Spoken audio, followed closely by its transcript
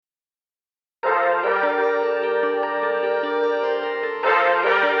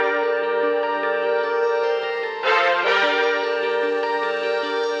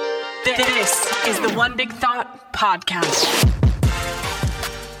is the One Big Thought Podcast.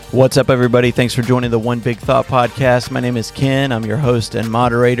 What's up, everybody? Thanks for joining the One Big Thought Podcast. My name is Ken. I'm your host and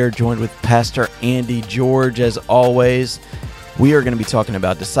moderator, joined with Pastor Andy George. As always, we are going to be talking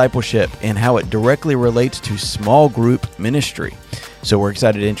about discipleship and how it directly relates to small group ministry. So we're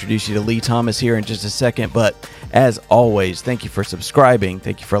excited to introduce you to Lee Thomas here in just a second. But as always, thank you for subscribing.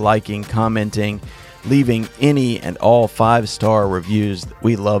 Thank you for liking, commenting, leaving any and all 5-star reviews.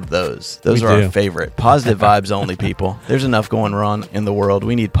 We love those. Those are our favorite. Positive vibes only, people. There's enough going on in the world.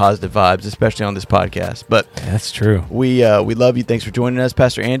 We need positive vibes, especially on this podcast. But that's true. We love you. Thanks for joining us.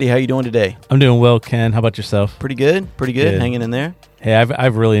 Pastor Andy, how you doing today? I'm doing well, Ken. How about yourself? Pretty good. Hanging in there. Hey,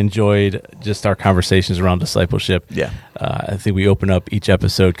 I've really enjoyed just our conversations around discipleship. Yeah. I think we open up each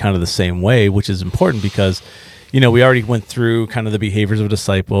episode kind of the same way, which is important because we already went through kind of the behaviors of a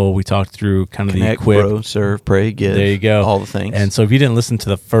disciple. We talked through kind of Connect, the equip. Grow, serve, pray, give. There you go. All the things. And so if you didn't listen to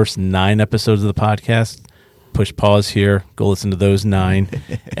the first 9 episodes of the podcast, push pause here, go listen to those 9,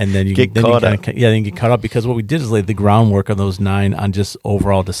 and then you get caught up. Then get caught up, because what we did is lay the groundwork on those 9 on just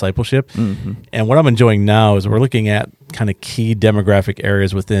overall discipleship. Mm-hmm. And what I'm enjoying now is we're looking at kind of key demographic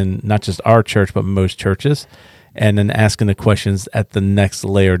areas within not just our church, but most churches. And then asking the questions at the next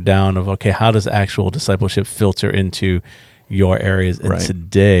layer down of, okay, how does actual discipleship filter into your areas? And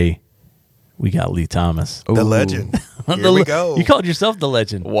today, we got Lee Thomas. The legend. Here we go. You called yourself the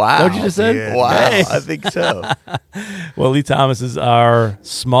legend. Wow. What you just said? Yeah. Wow. Hey. I think so. Well, Lee Thomas is our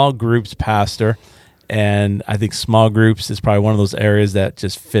small groups pastor. And I think small groups is probably one of those areas that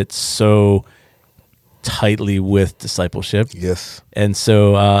just fits so tightly with discipleship. Yes. And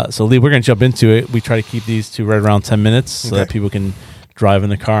so Lee, we're going to jump into it. We try to keep these to right around 10 minutes so that people can drive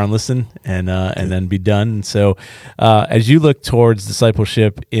in the car and listen and then be done. And so as you look towards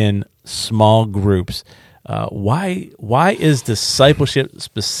discipleship in small groups, why is discipleship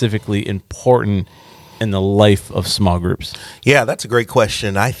specifically important in the life of small groups? Yeah, that's a great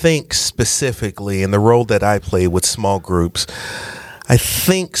question. I think specifically in the role that I play with small groups, I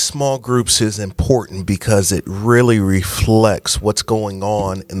think small groups is important because it really reflects what's going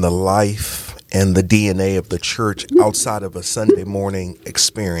on in the life and the DNA of the church outside of a Sunday morning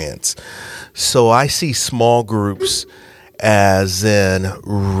experience. So I see small groups as in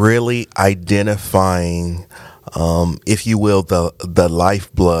really identifying, if you will, the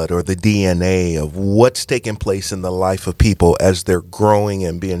lifeblood or the DNA of what's taking place in the life of people as they're growing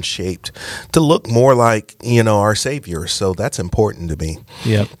and being shaped to look more like, our Savior. So that's important to me.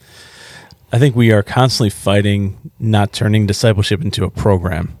 Yep. I think we are constantly fighting not turning discipleship into a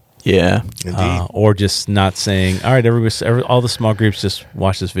program. Yeah. Indeed. Or just not saying, all right, all the small groups just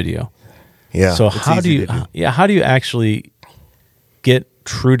watch this video. Yeah. So how do you actually get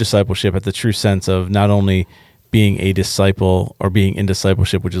true discipleship at the true sense of not only being a disciple or being in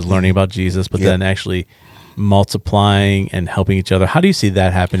discipleship, which is learning about Jesus, but then actually multiplying and helping each other? How do you see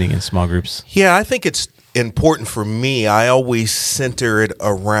that happening in small groups? Yeah, I think it's important for me. I always center it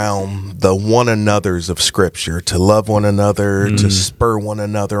around the one another's of Scripture, to love one another, to spur one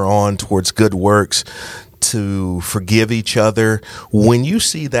another on towards good works, to forgive each other. When you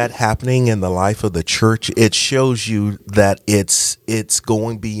see that happening in the life of the church, it shows you that it's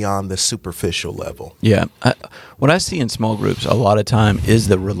going beyond the superficial level. Yeah. What I see in small groups a lot of time is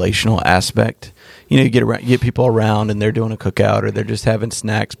the relational aspect. You get people around and they're doing a cookout, or they're just having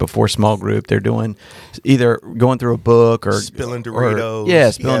snacks before small group. They're doing either going through a book or spilling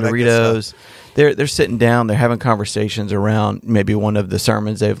Doritos. Spilling Doritos. They're sitting down, they're having conversations around maybe one of the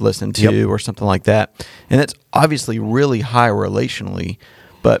sermons they've listened to or something like that. And that's obviously really high relationally,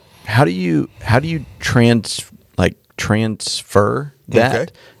 but how do you transfer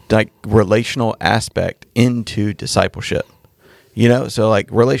that like relational aspect into discipleship? So like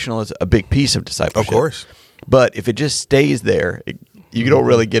relational is a big piece of discipleship. Of course. But if it just stays there, you don't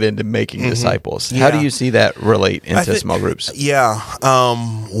really get into making disciples. Yeah. How do you see that relate into small groups? Yeah.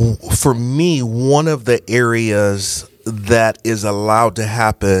 For me, one of the areas that is allowed to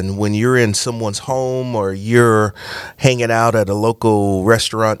happen when you're in someone's home or you're hanging out at a local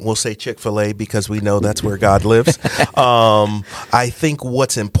restaurant, we'll say Chick-fil-A because we know that's where God lives. I think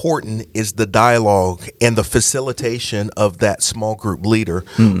what's important is the dialogue and the facilitation of that small group leader.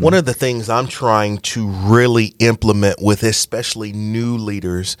 One of the things I'm trying to really implement with especially new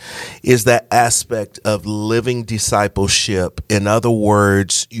leaders is that aspect of living discipleship. In other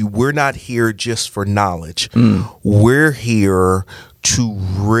words, we're not here just for knowledge. We're here to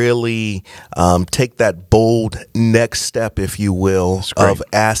really take that bold next step, if you will, of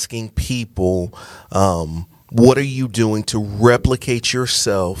asking people, what are you doing to replicate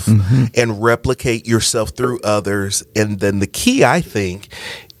yourself and replicate yourself through others? And then the key, I think,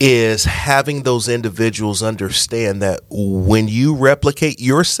 is having those individuals understand that when you replicate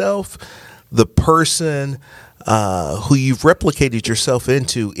yourself, the person who you've replicated yourself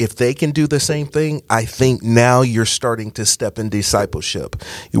into, if they can do the same thing, I think now you're starting to step in discipleship.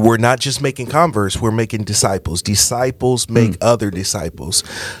 We're not just making converts, we're making disciples. Disciples make other disciples.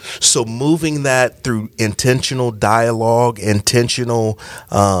 So moving that through intentional dialogue, intentional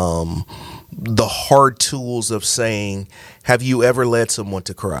the hard tools of saying, have you ever led someone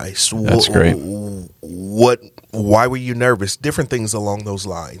to Christ? That's great. Why were you nervous? Different things along those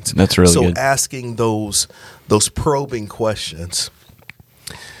lines. That's really good. So asking those probing questions.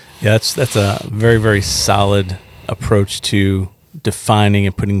 Yeah, that's a very, very solid approach to defining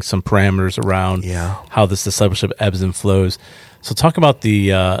and putting some parameters around how this discipleship ebbs and flows. So talk about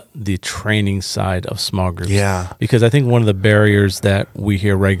the training side of small groups. Yeah. Because I think one of the barriers that we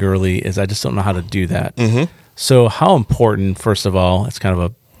hear regularly is I just don't know how to do that. Mm-hmm. So how important, first of all, it's kind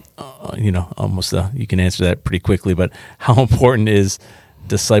of you can answer that pretty quickly, but how important is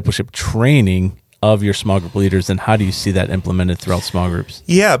discipleship training of your small group leaders, and how do you see that implemented throughout small groups?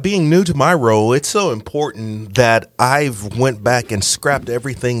 Yeah, being new to my role, it's so important that I've went back and scrapped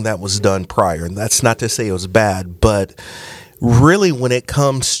everything that was done prior. And that's not to say it was bad, but really when it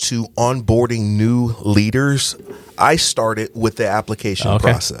comes to onboarding new leaders, I started with the application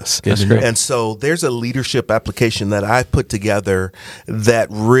process. That's great. And so there's a leadership application that I put together that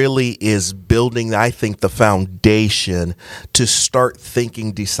really is building, I think, the foundation to start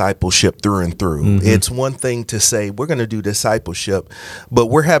thinking discipleship through and through. Mm-hmm. It's one thing to say, we're going to do discipleship, but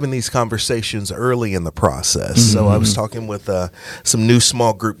we're having these conversations early in the process. Mm-hmm. So I was talking with some new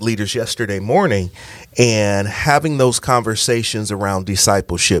small group leaders yesterday morning, and having those conversations around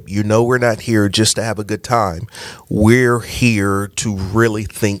discipleship. We're not here just to have a good time. We're here to really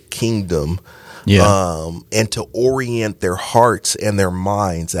think kingdom, and to orient their hearts and their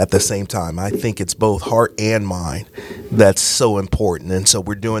minds at the same time. I think it's both heart and mind that's so important. And so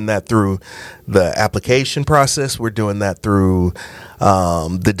we're doing that through the application process. We're doing that through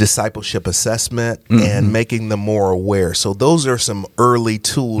the discipleship assessment and making them more aware. So those are some early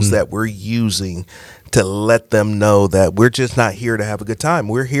tools that we're using to let them know that we're just not here to have a good time.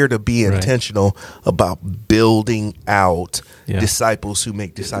 We're here to be intentional about building out disciples who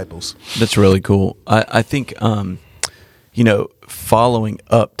make disciples. That's really cool. I think, following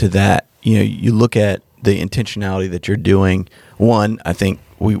up to that, you look at the intentionality that you're doing. One, I think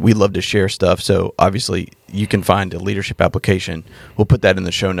we love to share stuff. So obviously you can find a leadership application. We'll put that in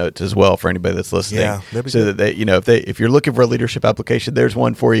the show notes as well for anybody that's listening. Yeah, that'd be so good. that if you're looking for a leadership application, there's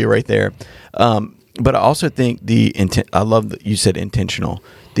one for you right there. But I also think I love that you said intentional,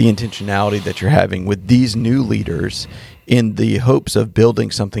 the intentionality that you're having with these new leaders in the hopes of building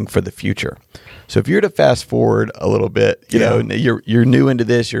something for the future. So if you're to fast forward a little bit, you're new into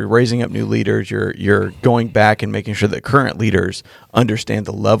this, you're raising up new leaders, you're going back and making sure that current leaders understand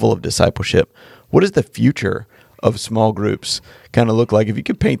the level of discipleship. What does the future of small groups kind of look like? If you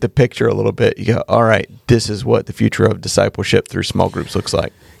could paint the picture a little bit, you go, all right, this is what the future of discipleship through small groups looks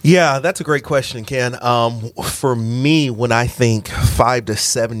like. Yeah, that's a great question, Ken. For me, when I think 5 to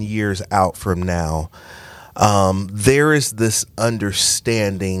 7 years out from now, there is this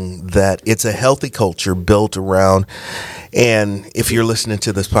understanding that it's a healthy culture built around, and if you're listening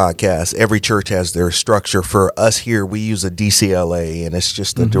to this podcast, every church has their structure. For us here, we use a DCLA, and it's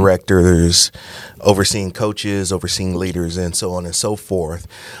just the directors overseeing coaches, overseeing leaders, and so on and so forth.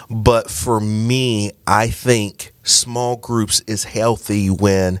 But for me, I think small groups is healthy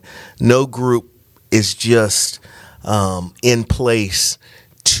when no group is just in place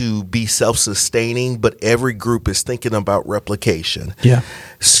to be self-sustaining, but every group is thinking about replication. Yeah.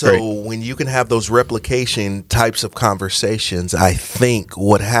 So when you can have those replication types of conversations, I think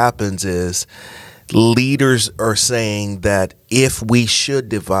what happens is leaders are saying that if we should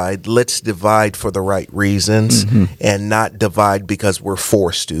divide, let's divide for the right reasons and not divide because we're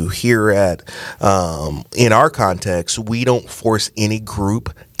forced to. Here at, in our context, we don't force any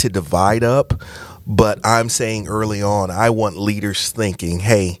group to divide up. But I'm saying early on, I want leaders thinking,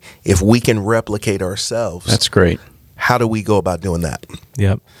 hey, if we can replicate ourselves, that's great. How do we go about doing that?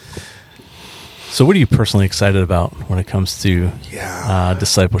 Yep. So what are you personally excited about when it comes to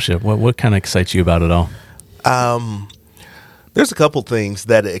discipleship? What kind of excites you about it all? There's a couple things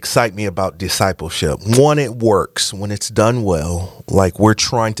that excite me about discipleship. One, it works. When it's done well, like we're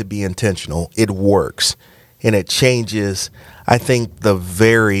trying to be intentional, it works. And it changes, I think, the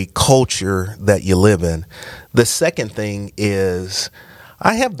very culture that you live in. The second thing is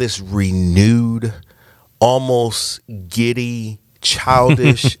I have this renewed, almost giddy,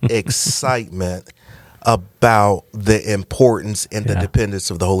 childish excitement about the importance and the dependence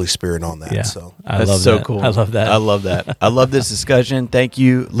of the Holy Spirit on that. Yeah. So I love so that. cool. I love that. I love that. I love this discussion. Thank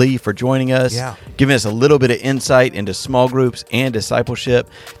you, Lee, for joining us, giving us a little bit of insight into small groups and discipleship.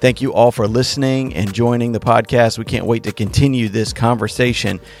 Thank you all for listening and joining the podcast. We can't wait to continue this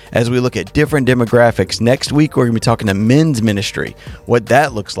conversation as we look at different demographics. Next week, we're going to be talking to men's ministry, what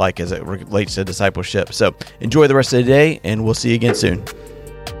that looks like as it relates to discipleship. So enjoy the rest of the day, and we'll see you again soon.